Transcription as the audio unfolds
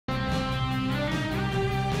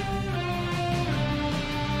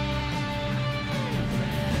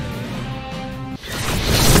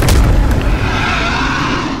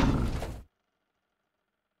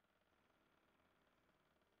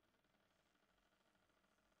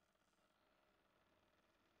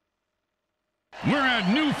We're at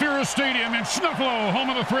New Stadium in Snuffalo, home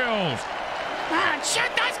of the Thrills. It sure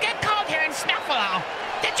does get cold here in Snuffalo.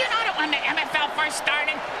 Did you know that when the MFL first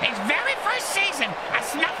started, its very first season, a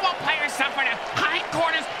Snuffalo player suffered a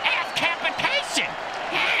hindquarters ass amputation?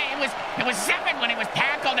 Yeah, it was severed when he was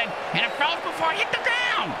tackled and it froze before it hit the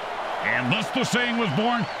ground. And thus the saying was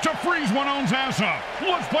born, to freeze one own's ass up.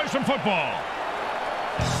 Let's play some football.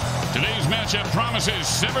 Today's matchup promises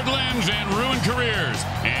severed limbs and ruined careers,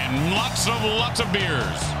 and lots of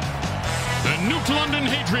beers. The Nuked London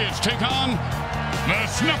Hatriots take on the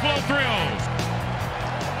Snuffalo Thrills.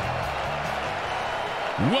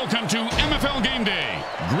 Welcome to MFL Game Day.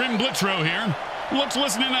 Grim Blitzrow here. Let's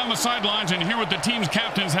listen in on the sidelines and hear what the team's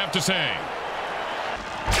captains have to say.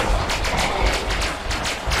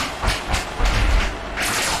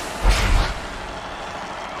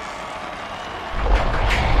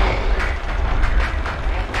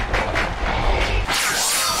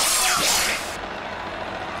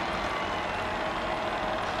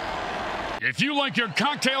 If you like your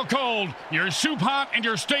cocktail cold, your soup hot, and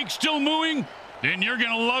your steak still mooing, then you're going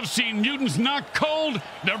to love seeing mutants knocked cold,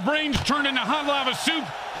 their brains turned into hot lava soup,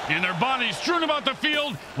 and their bodies strewn about the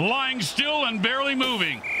field, lying still and barely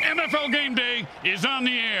moving. MFL Game Day is on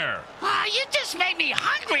the air. Oh, you just made me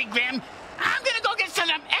hungry, Grim. I'm going to go get some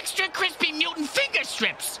extra crispy mutant finger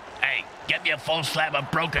strips. Hey, get me a full slab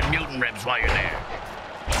of broken mutant ribs while you're there.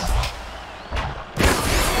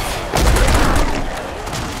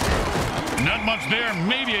 Not much there,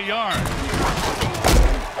 maybe a yard.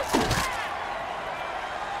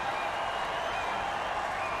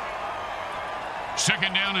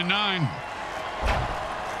 Second down and 9.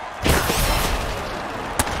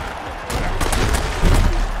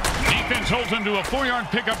 Defense holds him to a 4-yard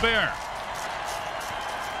pickup there.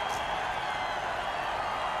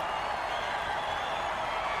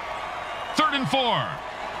 Third and 4.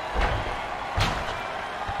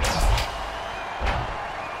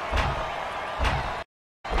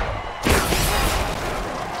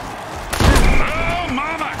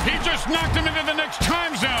 Knocked him into the next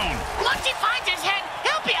time zone. Once he finds his head,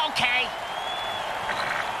 he'll be okay.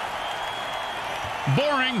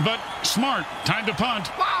 Boring, but smart. Time to punt.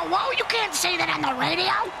 Whoa, you can't say that on the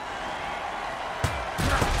radio.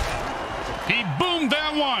 He boomed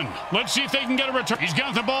that one. Let's see if they can get a return. He's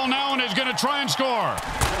got the ball now and is going to try and score.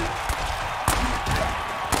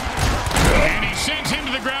 And he sends him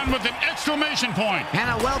to the ground with an exclamation point. And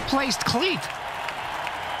a well-placed cleat.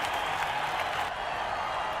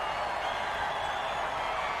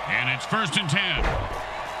 And it's first and 10.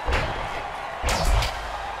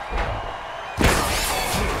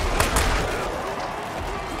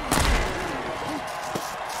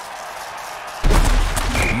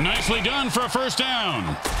 Nicely done for a first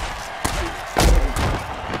down.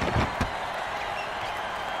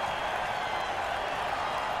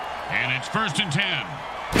 And it's first and 10.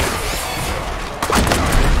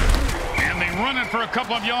 And they run it for a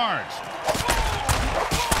couple of yards.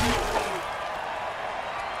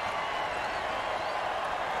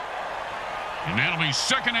 And that'll be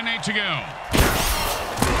 2nd and 8 to go.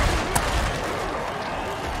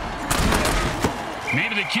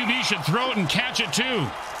 Maybe the QB should throw it and catch it too.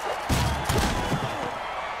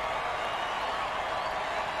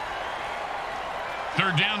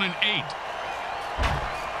 Third down and 8.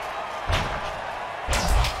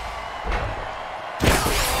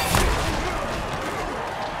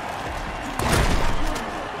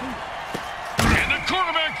 And the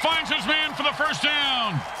quarterback finds his man for the first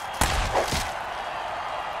down.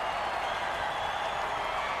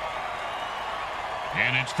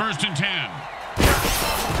 And it's first and 10.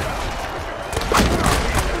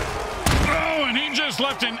 Oh, and he just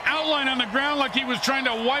left an outline on the ground like he was trying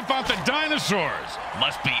to wipe out the dinosaurs.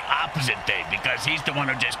 Must be opposite day because he's the one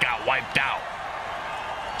who just got wiped out.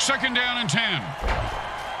 Second down and 10.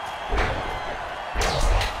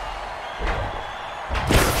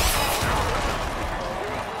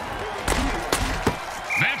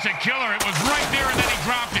 That's a killer. It was right there and then he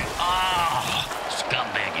dropped it. Oh,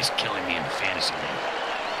 scumbag is killing me in the fantasy league.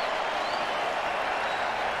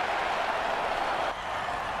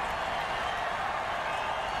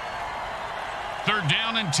 Third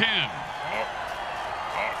down and 10.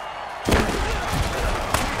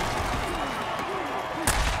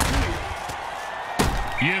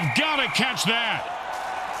 You've got to catch that.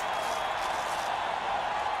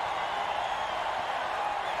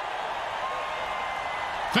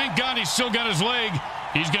 Thank God he's still got his leg.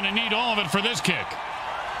 He's going to need all of it for this kick.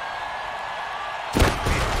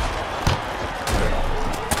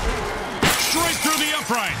 Straight through the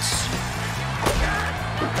uprights.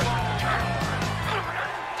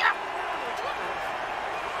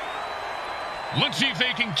 Let's see if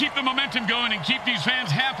they can keep the momentum going and keep these fans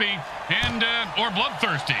happy and or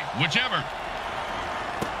bloodthirsty, whichever.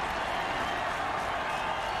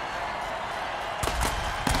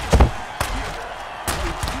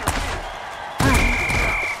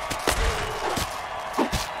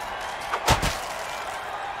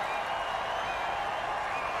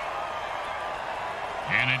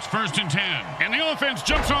 And it's 1st and 10. And the offense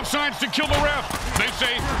jumps off sides to kill the ref. They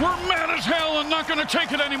say, we're mad as hell and not going to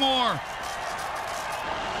take it anymore.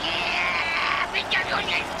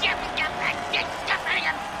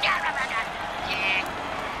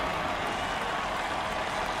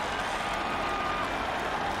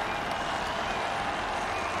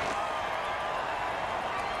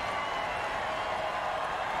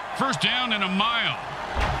 First down and a mile.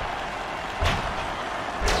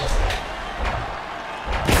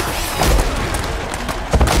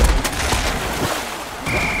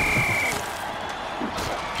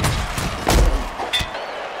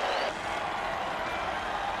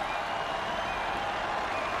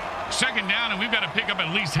 Second down, and we've got to pick up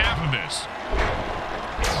at least half of this.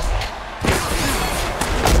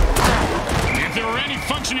 If there were any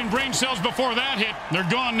functioning brain cells before that hit, they're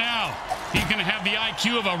gone now. He's going to have the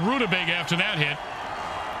IQ of a rutabaga after that hit.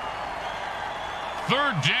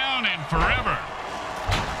 3rd down and forever.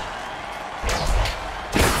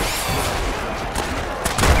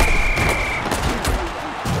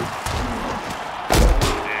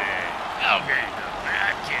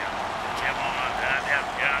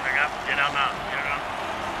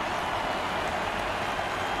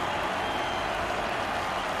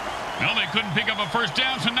 Well, they couldn't pick up a first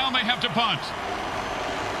down, so now they have to punt.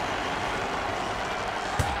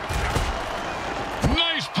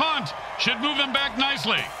 Nice punt. Should move them back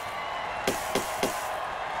nicely.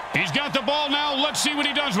 He's got the ball now. Let's see what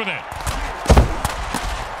he does with it.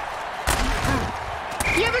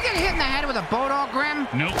 You ever get hit in the head with a bulldog, Grim?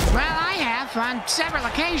 Nope. Well, I have on several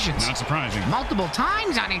occasions. Not surprising. Multiple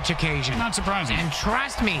times on each occasion. Not surprising. And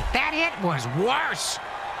trust me, that hit was worse.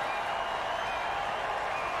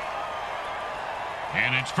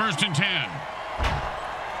 And it's 1st and 10.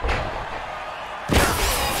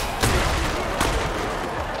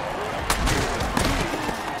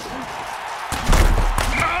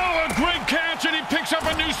 Oh, a great catch, and he picks up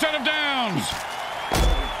a new set of downs.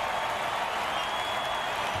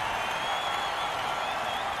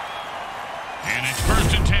 And it's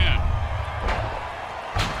 1st and 10.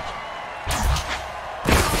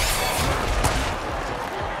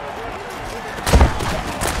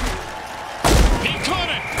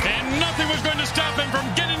 Was going to stop him from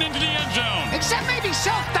getting into the end zone. Except maybe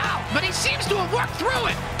self-doubt, but he seems to have worked through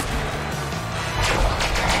it.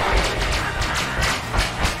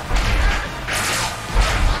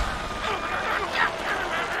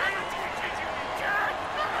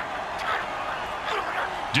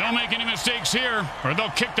 Don't make any mistakes here, or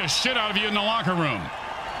they'll kick the shit out of you in the locker room.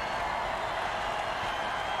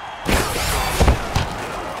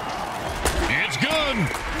 It's good.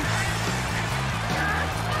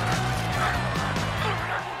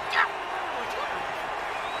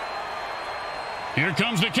 Here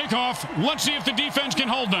comes the kickoff. Let's see if the defense can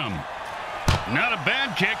hold them. Not a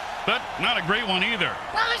bad kick, but not a great one either.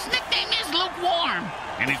 Well, his nickname is Lukewarm.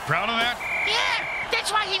 And he's proud of that? Yeah,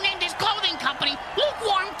 that's why he named his clothing company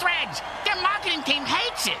Lukewarm Threads. Their marketing team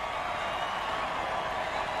hates it.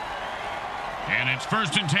 And it's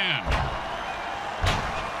 1st and 10.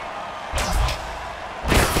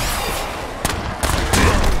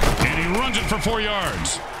 And he runs it for 4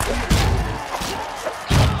 yards.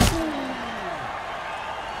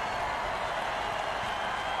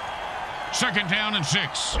 Second down and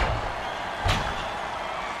 6.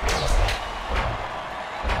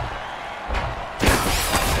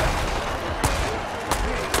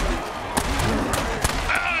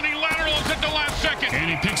 And he laterals at the last second. And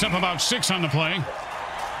he picks up about 6 on the play.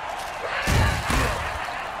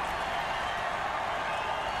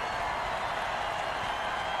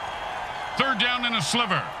 Third down and a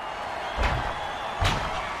sliver.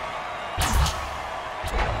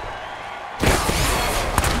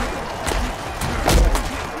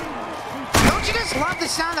 Love the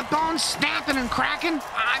sound of bones snapping and cracking.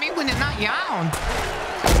 I mean, when they're not yawn.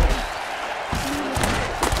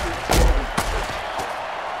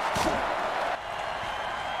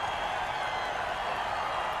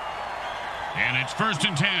 And it's 1st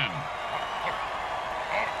and 10.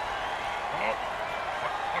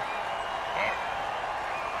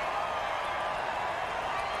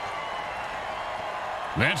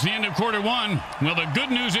 That's the end of quarter 1. Well, the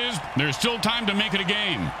good news is there's still time to make it a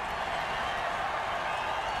game.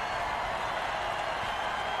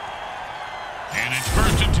 And it's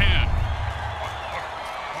 1st and 10.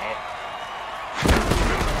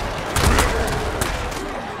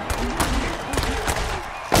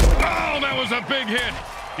 was a big hit.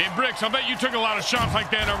 Hey, Bricks, I bet you took a lot of shots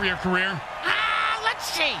like that over your career. Let's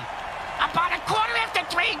see. About a quarter after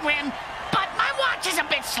 3, Grim, but my watch is a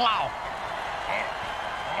bit slow.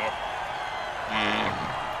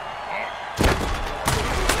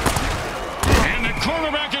 And the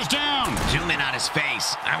cornerback is down. Zoom in on his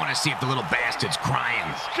face. I want to see if the little bastard's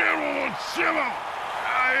crying.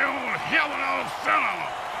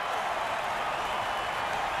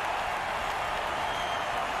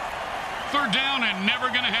 Third down and never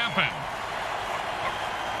going to happen.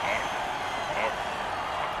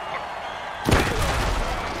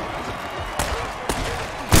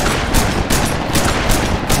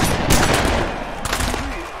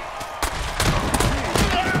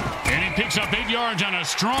 And he picks up 8 yards on a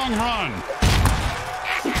strong run.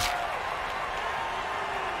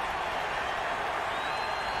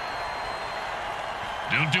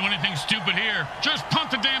 Don't do anything stupid here. Just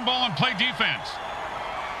punt the damn ball and play defense.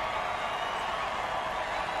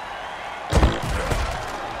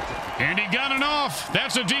 And he got it off.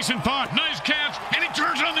 That's a decent punt. Nice catch, and he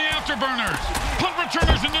turns on the afterburners. Punt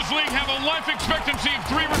returners in this league have a life expectancy of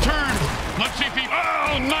 3 returns. Let's see if he...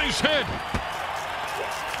 Oh, nice hit.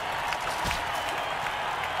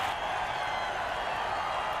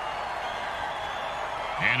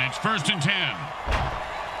 And it's 1st and 10.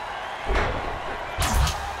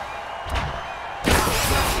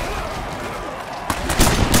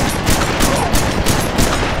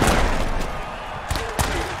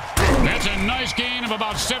 That's a nice gain of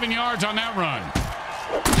about 7 yards on that run.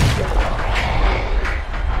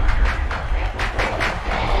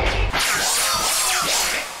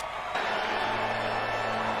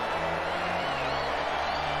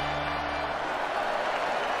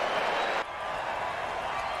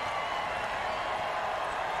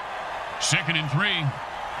 Second and 3.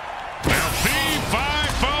 Well,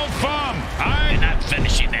 fee-fi-fo-fum. I'm not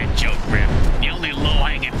finishing that joke, Grim. The only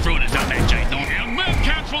low-hanging fruit is on that ginormous. And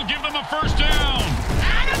Wildcats will give them a 1st down.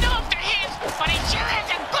 I don't know if they're his, but he sure has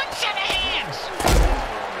a good set of hands.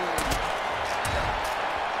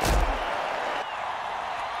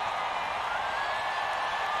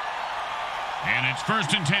 And it's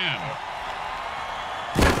 1st and 10.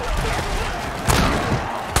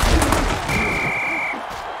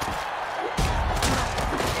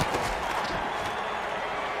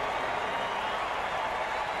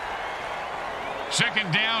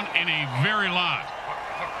 Second down in a very lot.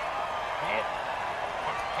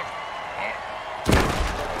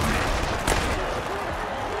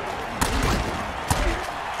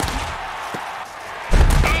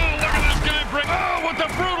 Oh, look at this guy break. Oh, what a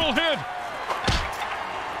brutal hit.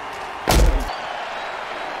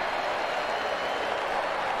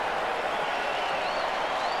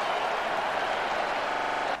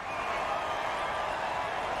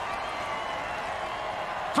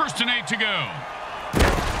 First and 8 to go.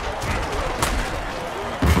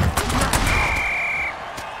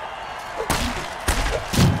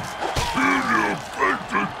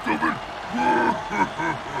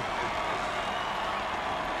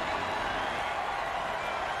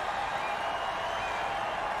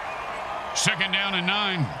 Second down and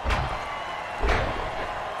 9.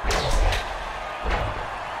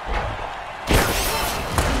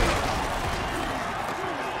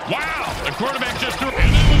 Wow, the quarterback just threw,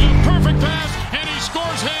 and that was a perfect pass, and he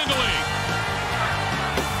scores handily.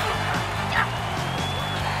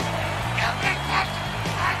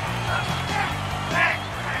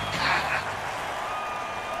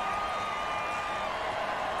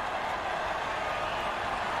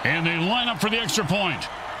 And they line up for the extra point.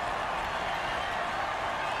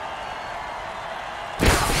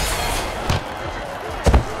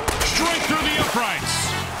 Straight through the uprights.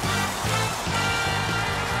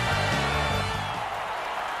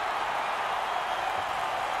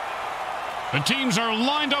 The teams are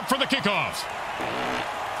lined up for the kickoff.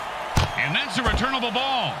 And that's a returnable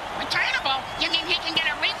ball. Returnable? You mean he can get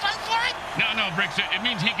a refund for it? No, Bricks, it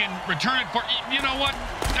means he can return it for... You know what?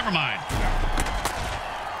 Never mind.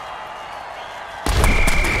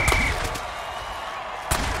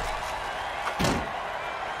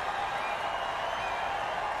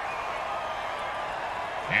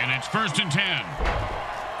 And it's 1st and 10.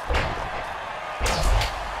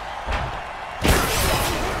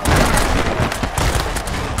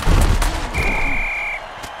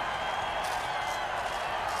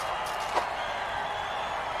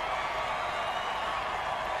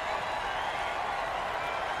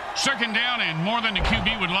 Second down and more than the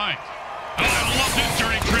QB would like. Oh, I love this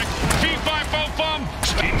dirty trick. Fee-fi-fo-fum.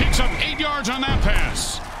 He picks up 8 yards on that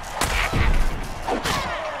pass.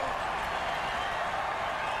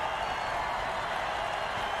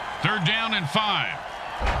 Third down and 5.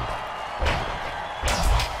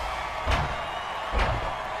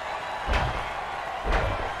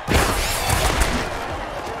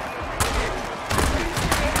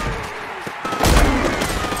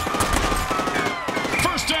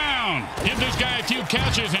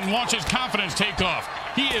 watches and watch his confidence take off.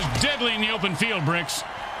 He is deadly in the open field, Bricks.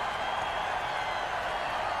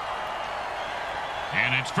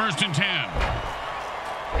 And it's 1st and 10.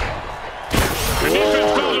 The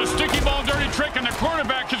defense calls a sticky ball dirty trick, and the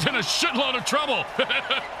quarterback is in a shitload of trouble.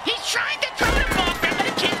 He's trying to throw the ball, Grim, but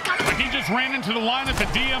it can't come. But he just ran into the line at the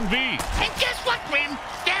DMV. And guess what, Grim?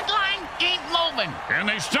 That line ain't moving. And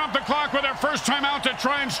they stop the clock with their first timeout to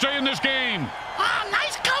try and stay in this game. Oh,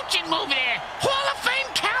 nice coaching move there. Hall of Fame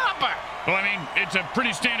caliber. Well, I mean, it's a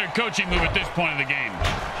pretty standard coaching move at this point of the game.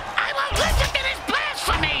 I won't listen to this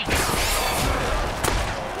blasphemy.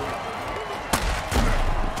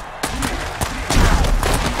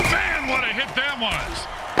 Man, what a hit that was.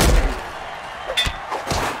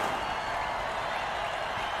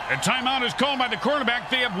 A timeout is called by the quarterback.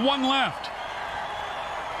 They have 1 left.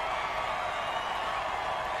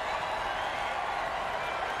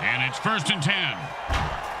 And it's 1st and 10.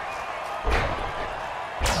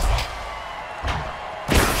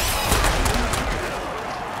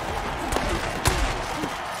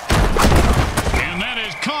 And that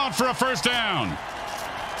is caught for a 1st down.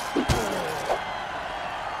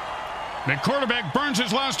 The quarterback burns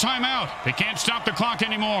his last time out. They can't stop the clock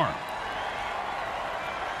anymore.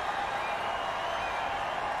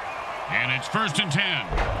 And it's 1st and 10.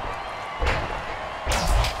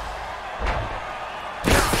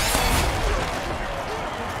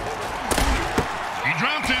 He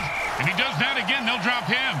drops it. If he does that again, they'll drop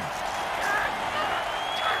him.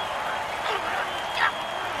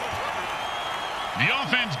 The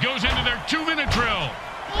offense goes into their 2-minute drill.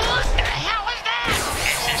 What the hell is that?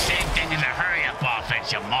 It's the same thing as a hurry-up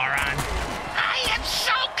offense, you moron. I am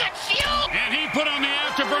so confused. And he put on the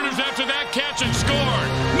afterburners after that catch and scored.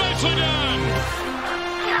 Nicely done.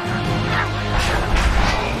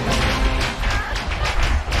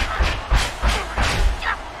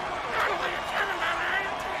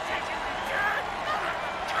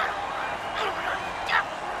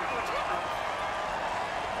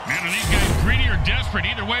 Man, are these guys greedy or desperate?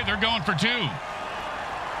 Either way, they're going for 2.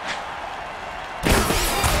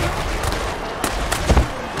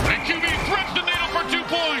 The QB threads the needle for 2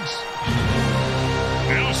 points.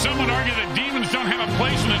 Well, some would argue that demons don't have a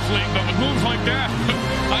place in this league, but with moves like that,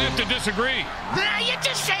 I have to disagree. You're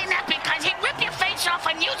just saying that because he'd rip your face off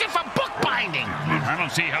and use it for bookbinding. I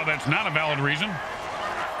don't see how that's not a valid reason.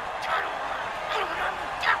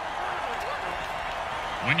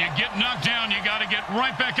 When you get knocked down, you got to get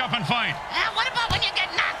right back up and fight. What about when you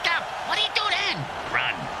get knocked up? What do you do then?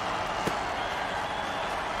 Run.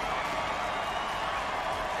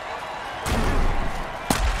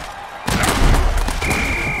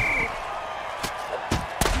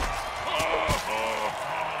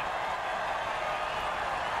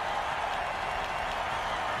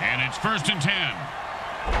 And it's 1st and 10.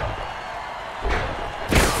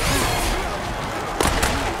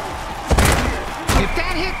 If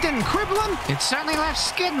that hit didn't cripple him, it certainly left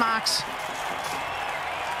skid marks.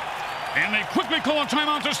 And they quickly call a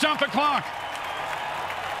timeout to stop the clock.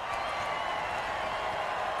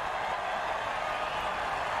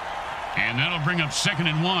 And that'll bring up 2nd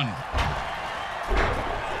and 1.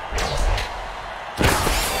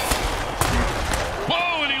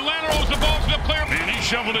 Whoa, and he laterals the ball to the player. Man, he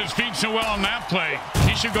shoveled his feet so well on that play.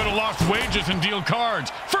 He should go to lost wages and deal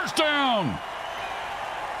cards. 1st down.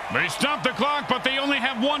 They stop the clock, but they only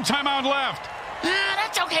have 1 timeout left.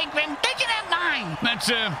 That's okay, Grim. They can have 9.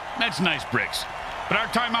 That's nice, Bricks. But our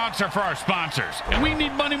timeouts are for our sponsors, and we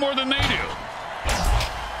need money more than they do.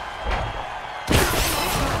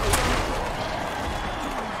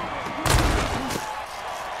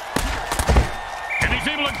 And he's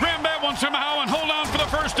able to grab that one somehow and hold on for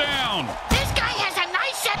the 1st down. This guy has a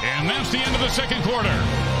nice set. And that's the end of the 2nd quarter.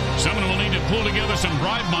 Someone will need to pull together some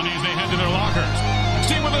bribe money as they head to their lockers.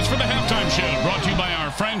 Stay with us for the halftime show, brought to you by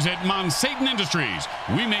our friends at Monsatan Industries.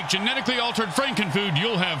 We make genetically altered frankenfood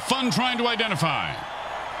you'll have fun trying to identify.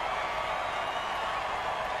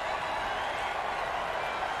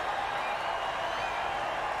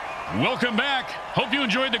 Welcome back. Hope you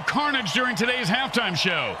enjoyed the carnage during today's halftime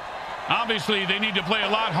show. Obviously, they need to play a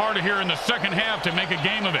lot harder here in the 2nd half to make a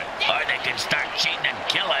game of it. Or they can start cheating and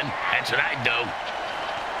killing. That's what I do.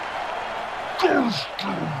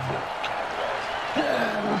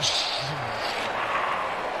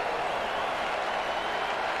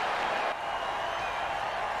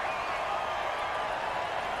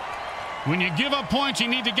 When you give up points, you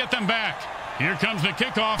need to get them back. Here comes the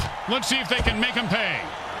kickoff. Let's see if they can make them pay.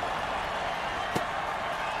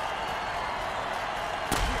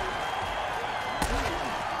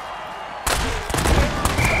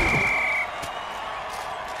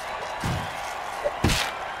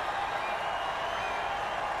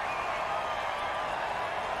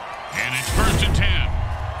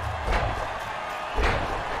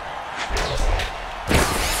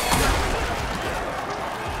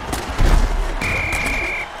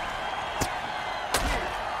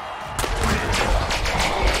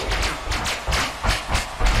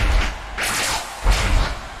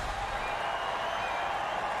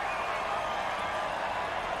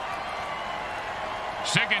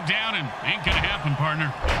 Second down and ain't gonna happen,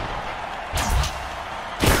 partner.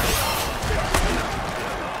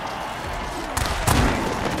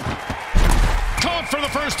 Caught for the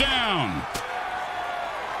first down.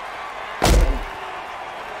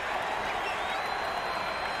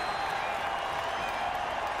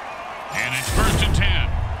 And it's 1st and 10.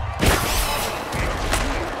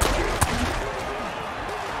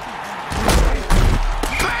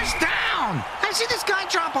 First down! I've seen this guy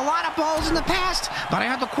drop a lot of balls in the past, but I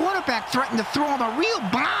heard the quarterback threaten to throw him a real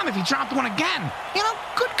bomb if he dropped one again. You know,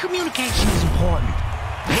 good communication is important.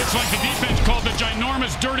 Looks like the defense called the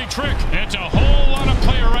ginormous dirty trick. It's a whole lot of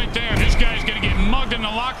player right there. This guy's going to get mugged in the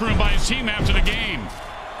locker room by his team after the game.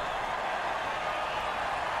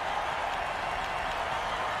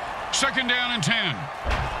 Second down and 10.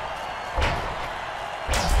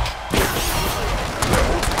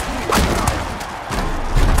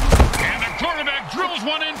 And the quarterback drills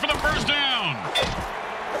one in for the first down.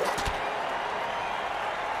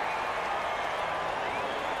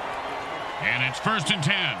 And it's 1st and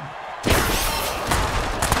 10.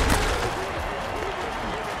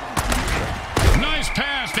 Nice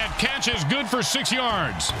pass. That catch is good for 6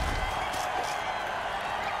 yards.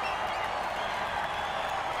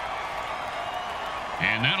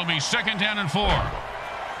 And that'll be 2nd down and 4.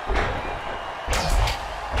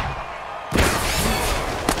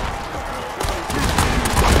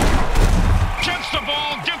 Catch the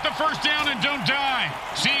ball, get the first down, and don't die.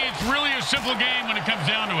 See, it's really a simple game when it comes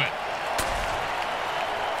down to it.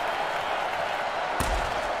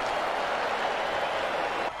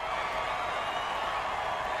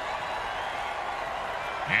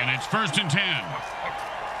 And it's 1st and 10.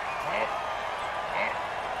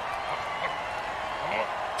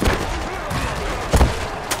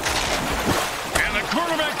 And the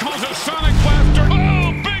quarterback calls a sonic blaster.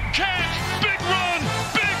 Oh, big catch, big run,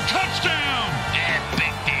 big touchdown. Yeah,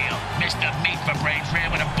 big deal. Mr. Meat for Brains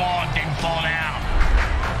ran with a ball and didn't fall down.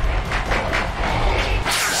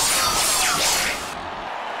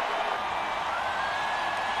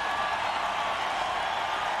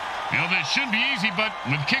 You know, this should be easy, but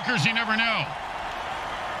with kickers, you never know.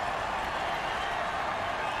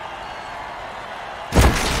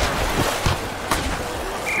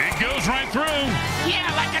 It goes right through. Yeah,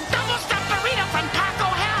 like a double-stuffed burrito from Taco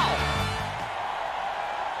Hell.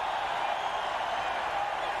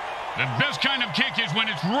 The best kind of kick is when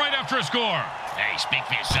it's right after a score. Hey, speak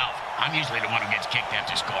for yourself. I'm usually the one who gets kicked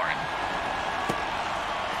after scoring.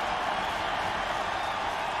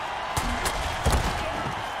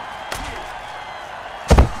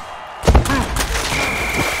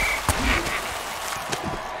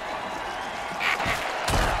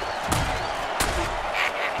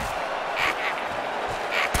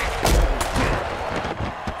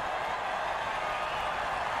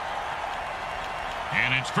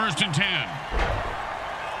 And it's 1st and 10.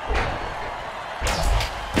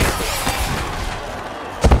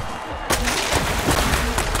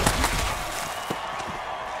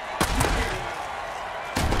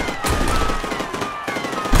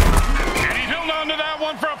 And he held on to that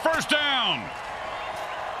one for a first down.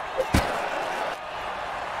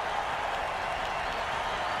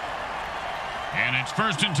 And it's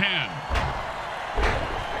 1st and 10.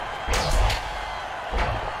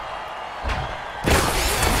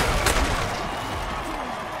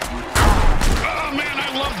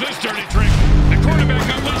 This dirty trick. The quarterback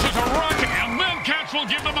unleashes a rocket, and then Cats will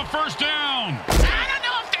give them a first down. I don't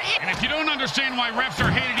know if they're hit. And if you don't understand why refs are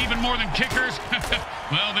hated even more than kickers,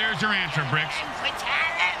 well, there's your answer, Bricks.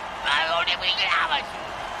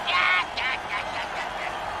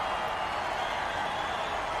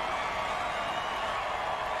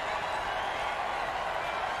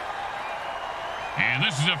 And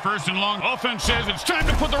this is a 1st and long. Offense says it's time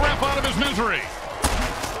to put the ref out of his misery.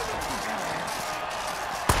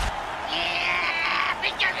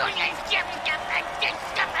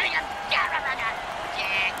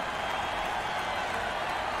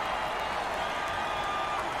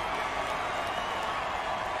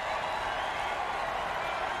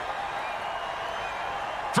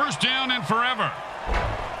 First down and forever.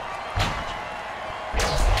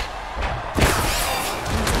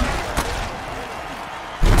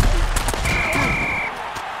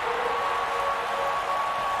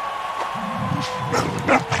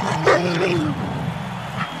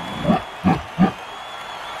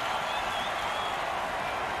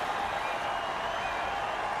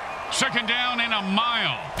 Second down and a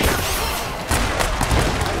mile.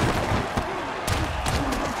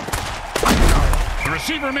 The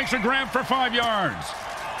receiver makes a grab for 5 yards.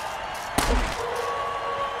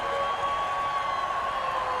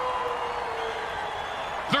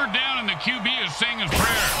 Third down, and the QB is saying his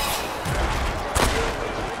prayer.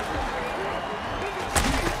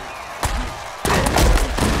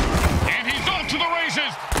 And he's off to the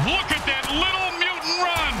races. Look at that little mutant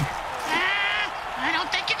run. I don't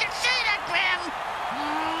think you can say that, Grim.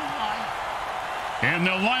 Oh, boy. And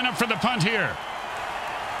they'll line up for the punt here.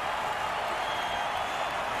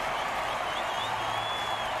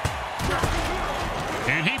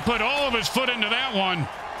 And he put all of his foot into that one.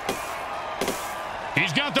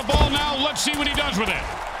 He's got the ball now. Let's see what he does with it.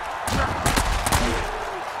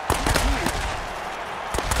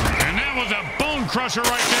 And that was a bone crusher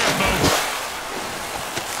right there, folks.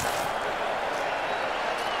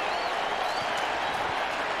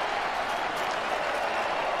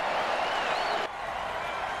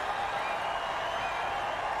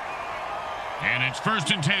 And it's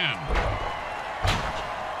 1st and 10.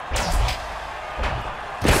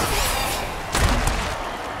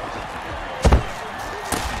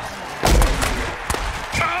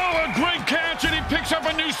 And he picks up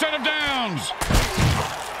a new set of downs.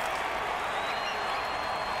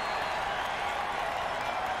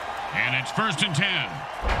 And it's 1st and 10.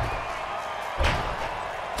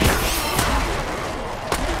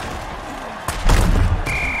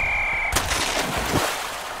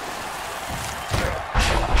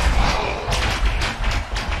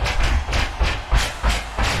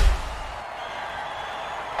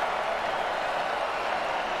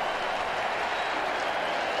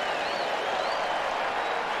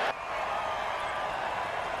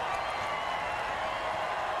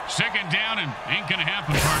 Second down, and ain't gonna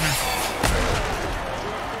happen, partner.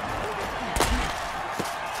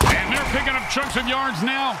 And they're picking up chunks of yards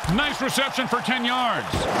now. Nice reception for 10 yards.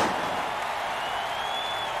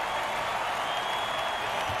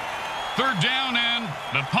 3rd down, and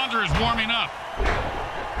the punter is warming up.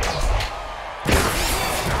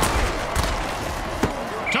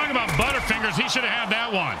 Talk about butterfingers. He should have had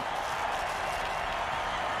that one.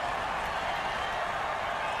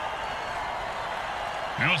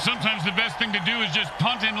 You know, sometimes the best thing to do is just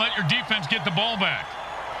punt and let your defense get the ball back.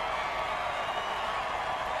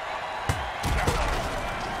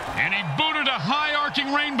 And he booted a high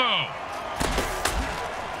arcing rainbow.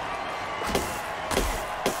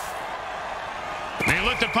 They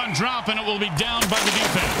let the punt drop, and it will be down by the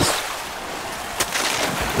defense.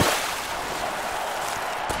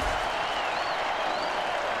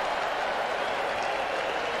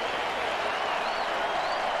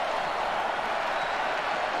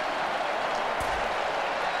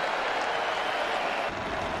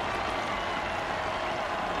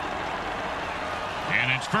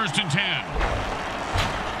 And it's 1st and 10.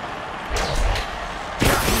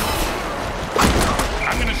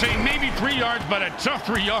 I'm going to say maybe 3 yards, but a tough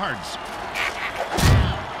 3 yards.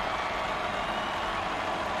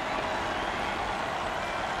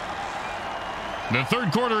 The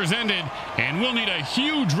third quarter has ended, and we'll need a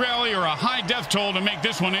huge rally or a high death toll to make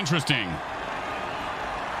this one interesting.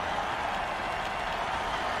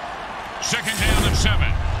 2nd down and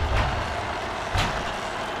 7.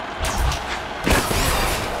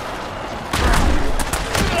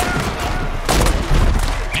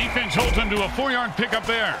 Defense holds him to a 4-yard pickup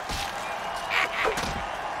there.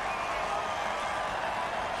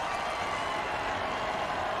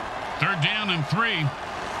 Third down and 3.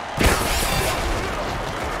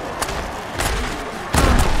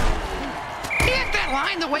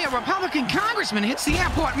 Line the way a Republican congressman hits the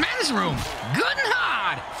airport men's room. Good and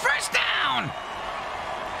hard. 1st down.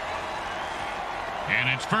 And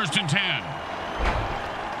it's 1st and 10.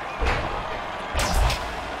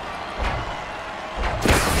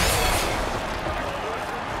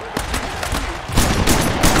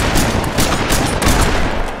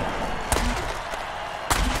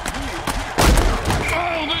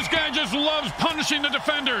 Oh, this guy just loves punishing the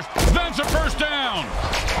defenders. That's a 1st down.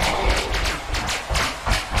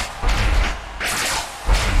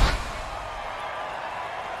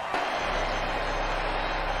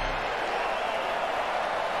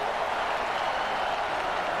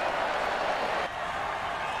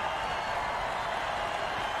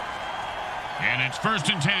 And it's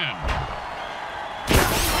 1st and 10.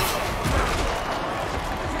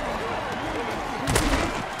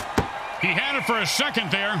 He had it for a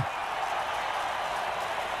second there.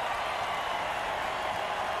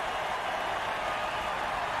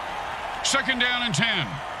 Second down and 10.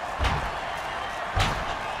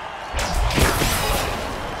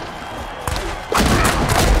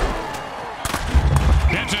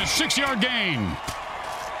 That's a 6-yard gain.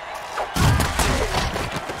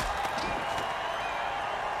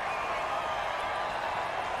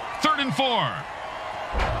 Third and 4.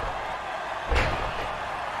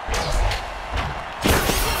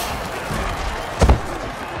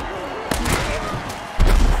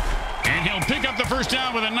 they'll pick up the first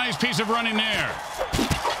down with a nice piece of running there.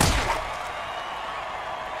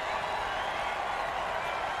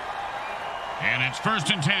 And it's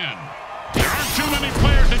 1st and 10. There aren't too many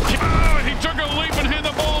players that can... Oh, he took a leap and had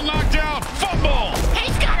the ball knocked out. Fumble!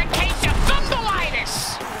 He's got a case of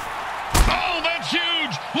fumbleitis. Oh, that's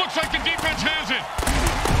huge. Looks like the defense has it.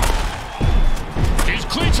 His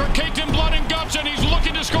cleats are caked in blood and guts, and he's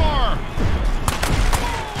looking to score.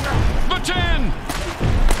 The 10.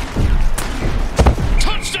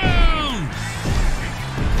 Touchdown!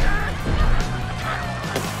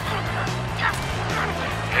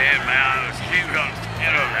 Hey, man, he's going to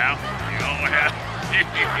get him now. You know what happened?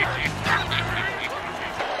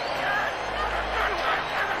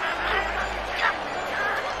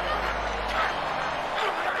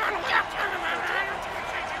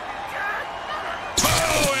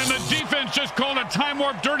 Oh, and the defense just called a time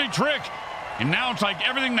warp dirty trick. And now it's like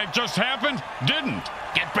everything that just happened didn't.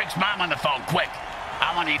 Get Brick's mom on the phone, quick.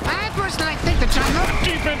 I want to... I personally think the China...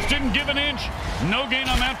 Defense didn't give an inch. No gain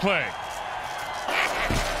on that play.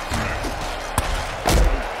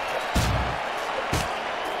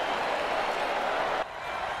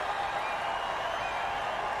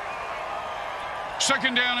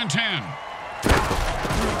 Second down and 10.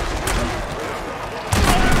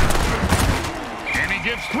 And he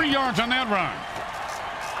gets 3 yards on that run.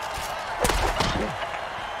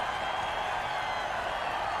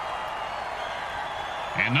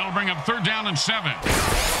 And that'll bring up 3rd down and 7.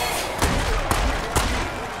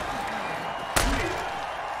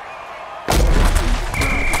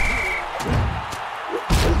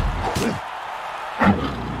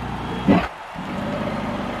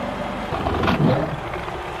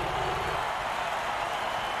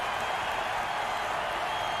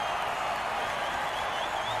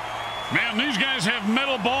 Man, these guys have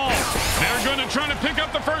metal balls. They're going to try to pick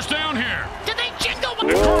up the first down here. Do they jingle? The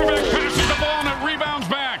quarterback passes the ball and it rebounds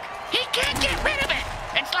back. He can't get rid of it.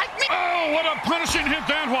 It's like me. Oh, what a punishing hit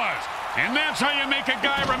that was. And that's how you make a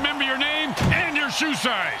guy remember your name and your shoe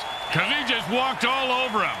size. Because he just walked all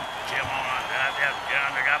over him. Get on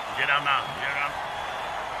now. Get on.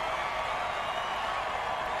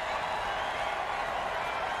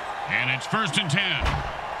 And it's 1st and 10.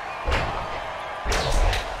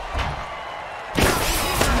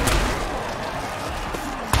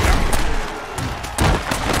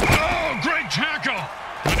 Tackle.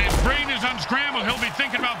 When his brain is unscrambled, he'll be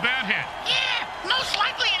thinking about that hit. Yeah, most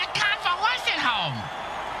likely in a convalescent home.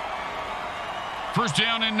 1st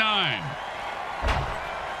down and 9.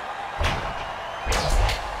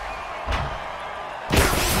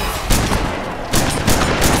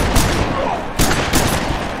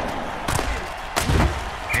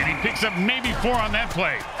 And he picks up maybe 4 on that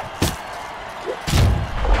play.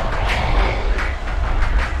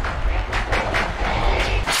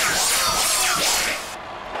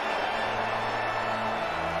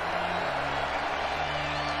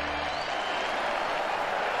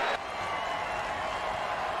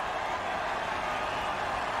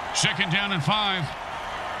 Second down and 5.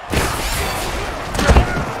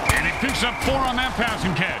 And he picks up 4 on that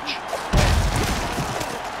passing catch.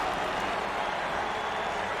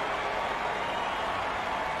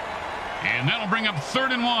 And that'll bring up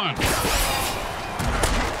 3rd and 1.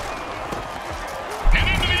 And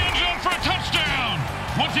into the end zone for a touchdown.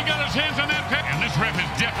 Once he got his hands on that pass. And this ref is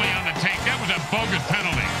definitely on the take. That was a bogus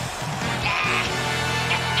penalty.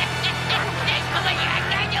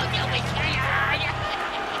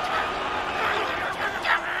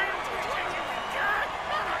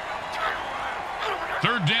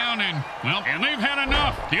 Third down and, well, and they've had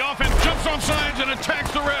enough. The offense jumps on sides and attacks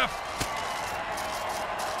the ref.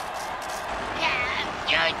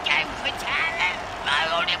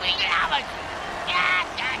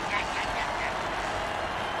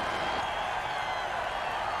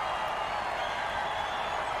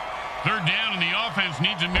 Third down and the offense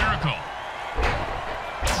needs a miracle.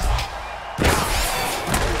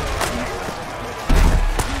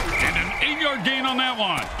 And an 8-yard gain on that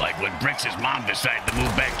one. Like when Brick's mom decided to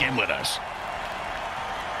move back in with us.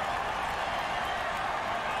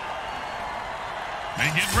 They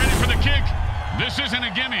get ready for the kick. This isn't a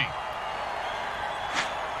gimme.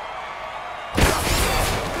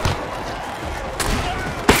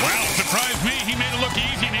 Well, surprised me. He made it look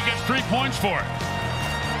easy, and he gets 3 points for it.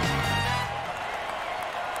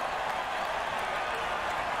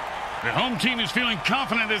 The home team is feeling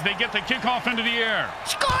confident as they get the kickoff into the air.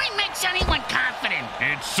 Scoring makes anyone confident.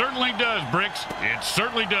 It certainly does, Bricks. It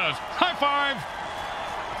certainly does. High five.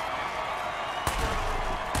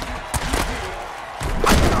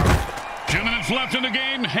 Two minutes left in the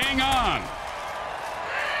game. Hang on.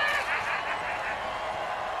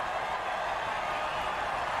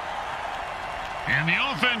 And the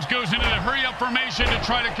offense goes into the hurry-up formation to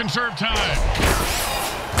try to conserve time.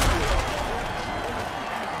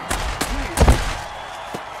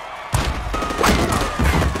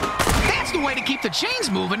 That's the way to keep the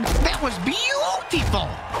chains moving. That was beautiful.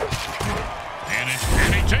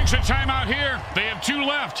 And he takes a timeout here. They have 2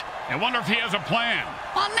 left. I wonder if he has a plan.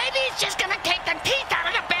 Well, maybe he's just going to take the teeth out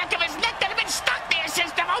of the back of his neck that have been stuck there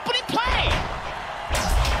since the opening play.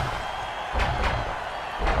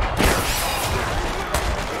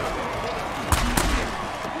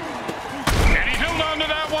 And he held on to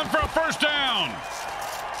that one for a first down.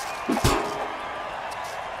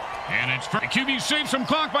 And it's for the QB saves some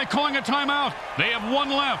clock by calling a timeout. They have 1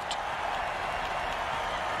 left.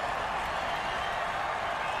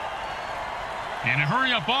 In a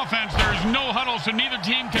hurry-up offense, there is no huddle, so neither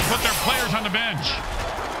team can put their players on the bench.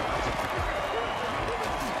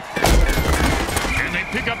 And they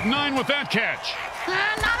pick up 9 with that catch.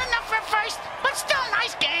 Not enough for first, but still a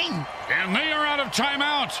nice game. And they are out of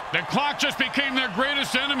timeouts. The clock just became their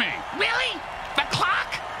greatest enemy. Really? The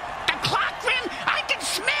clock? The clock, Grim? I can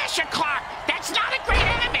smash a clock. That's not a great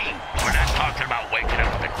enemy. We're not talking about waking up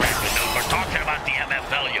with the crack of noon. We're talking about the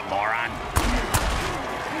MFL, you moron.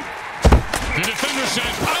 The defender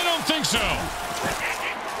says, I don't think so.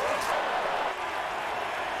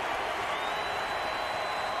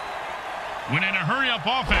 When in a hurry-up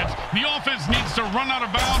offense, the offense needs to run out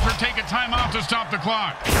of bounds or take a timeout to stop the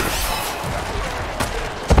clock.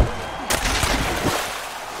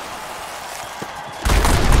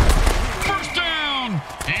 First down.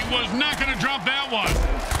 He was not going to drop that one.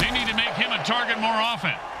 They need to make him a target more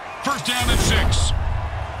often. First down and 6.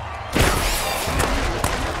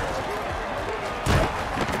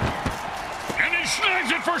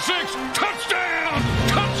 Snags it for 6. Touchdown!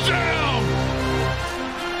 Touchdown!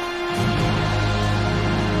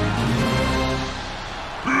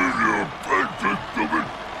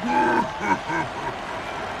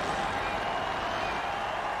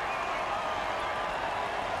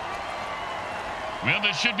 Well,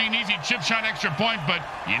 this should be an easy chip shot extra point, but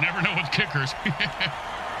you never know with kickers.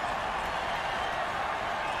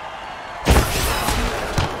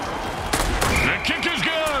 The kick is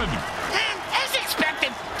good. As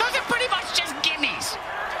expected, those are pretty much just gimmies.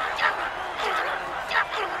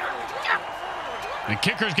 The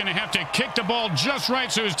kicker's going to have to kick the ball just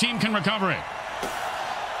right so his team can recover it.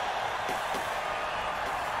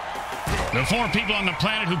 The 4 people on the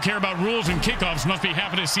planet who care about rules and kickoffs must be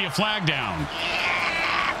happy to see a flag down.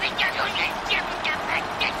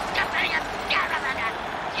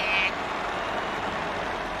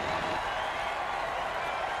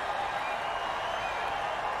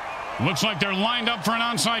 Looks like they're lined up for an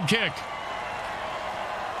onside kick.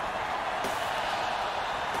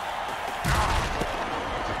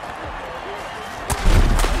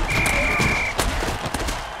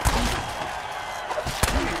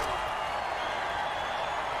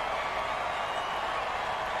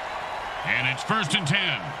 And it's 1st and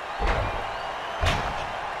 10.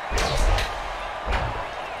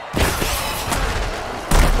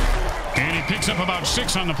 And he picks up about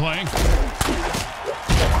 6 on the play.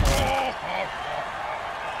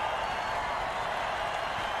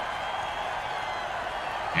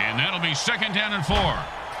 And that'll be 2nd down and 4. I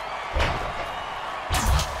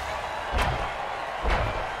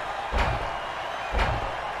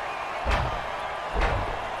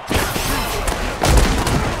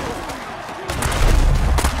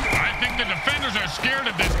think the defenders are scared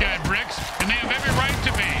of this guy, Bricks, and they have every right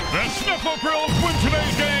to be. The Snuffalo Grills win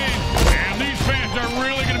today's game, and these fans are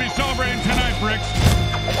really going to be celebrating tonight, Bricks.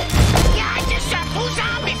 Yeah, I just saw 2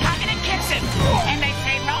 zombies hugging and kissing, and they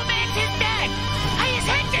say romance is dead. His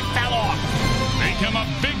head just fell off. They come up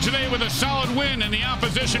big today with a solid win, and the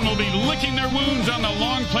opposition will be licking their wounds on the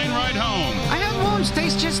long plane ride home. I heard wounds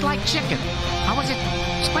taste just like chicken. How was it?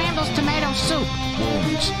 Scrambles tomato soup.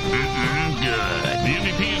 Wounds. Good. The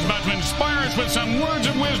MVP is about to inspire us with some words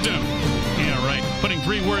of wisdom. Yeah, right. Putting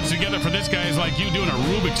 3 words together for this guy is like you doing a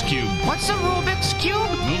Rubik's Cube. What's a Rubik's Cube?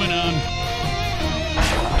 Moving on.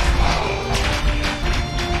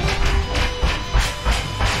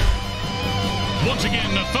 Once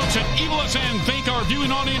again, the folks at Evil SN thank our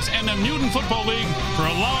viewing audience and the Mutant Football League for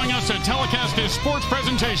allowing us to telecast this sports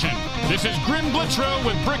presentation. This is Grim Blitzrow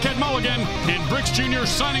with Brickhead Mulligan and Bricks Jr.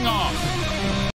 signing off.